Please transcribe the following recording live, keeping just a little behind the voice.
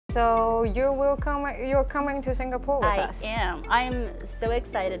So you're coming to Singapore with us? I am. I'm so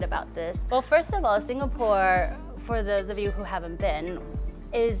excited about this. Well, first of all, Singapore, for those of you who haven't been,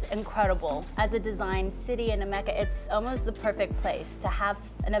 is incredible. As a design city and a mecca, it's almost the perfect place to have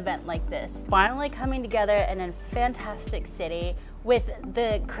an event like this. Finally coming together in a fantastic city with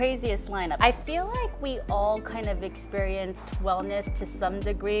the craziest lineup. I feel like we all kind of experienced wellness to some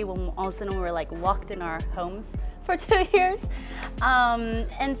degree when all of a sudden we were like locked in our homes for 2 years.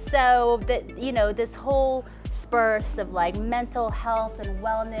 And so that, you know, this whole spurse of like mental health and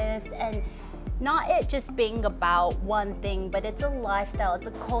wellness, and not it just being about one thing, but it's a lifestyle, it's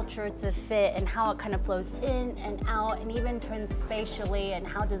a culture, it's a fit, and how it kind of flows in and out, and even turns spatially, and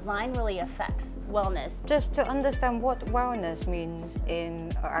how design really affects wellness. Just to understand what wellness means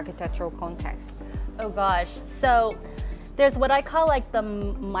in an architectural context. Oh gosh, so there's what I call like the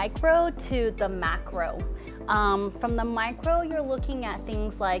micro to the macro. From the micro, you're looking at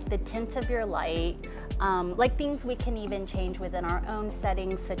things like the tint of your light, like things we can even change within our own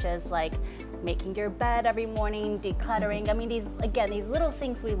settings, such as like making your bed every morning, decluttering. I mean, these little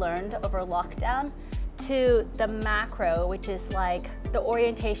things we learned over lockdown, to the macro, which is like the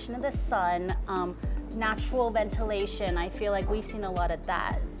orientation of the sun, natural ventilation. I feel like we've seen a lot of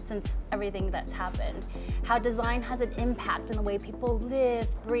that since everything that's happened. How design has an impact on the way people live,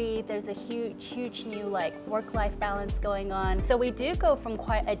 breathe. There's a huge new like work-life balance going on. So we do go from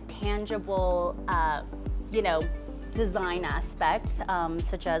quite a tangible, you know, design aspect,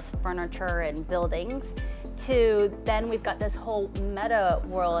 such as furniture and buildings, to then we've got this whole meta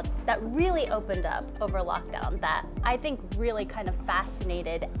world that really opened up over lockdown, that I think really kind of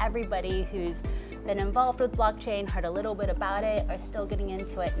fascinated everybody who's been involved with blockchain, heard a little bit about it, are still getting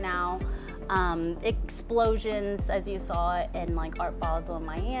into it now. Explosions, as you saw in like Art Basel in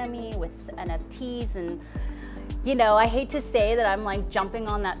Miami with NFTs, and you know, I hate to say that I'm like jumping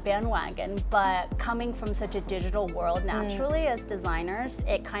on that bandwagon, but coming from such a digital world naturally as designers,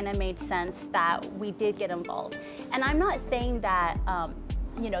 it kind of made sense that we did get involved. And I'm not saying that,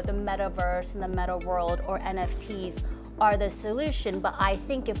 you know, the metaverse and the meta world or NFTs are the solution, but I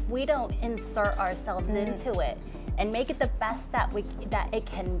think if we don't insert ourselves into it and make it the best that it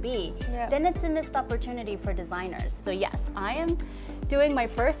can be, then it's a missed opportunity for designers. So yes, I am doing my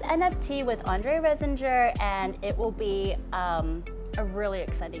first NFT with Andre Resinger, and it will be a really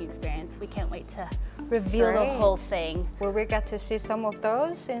exciting experience. We can't wait to reveal the whole thing. Will we get to see some of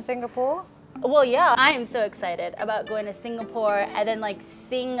those in Singapore? Well, yeah, I am so excited about going to Singapore and then like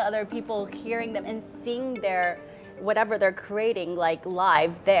seeing other people, hearing them, and seeing their whatever they're creating like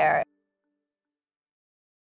live there.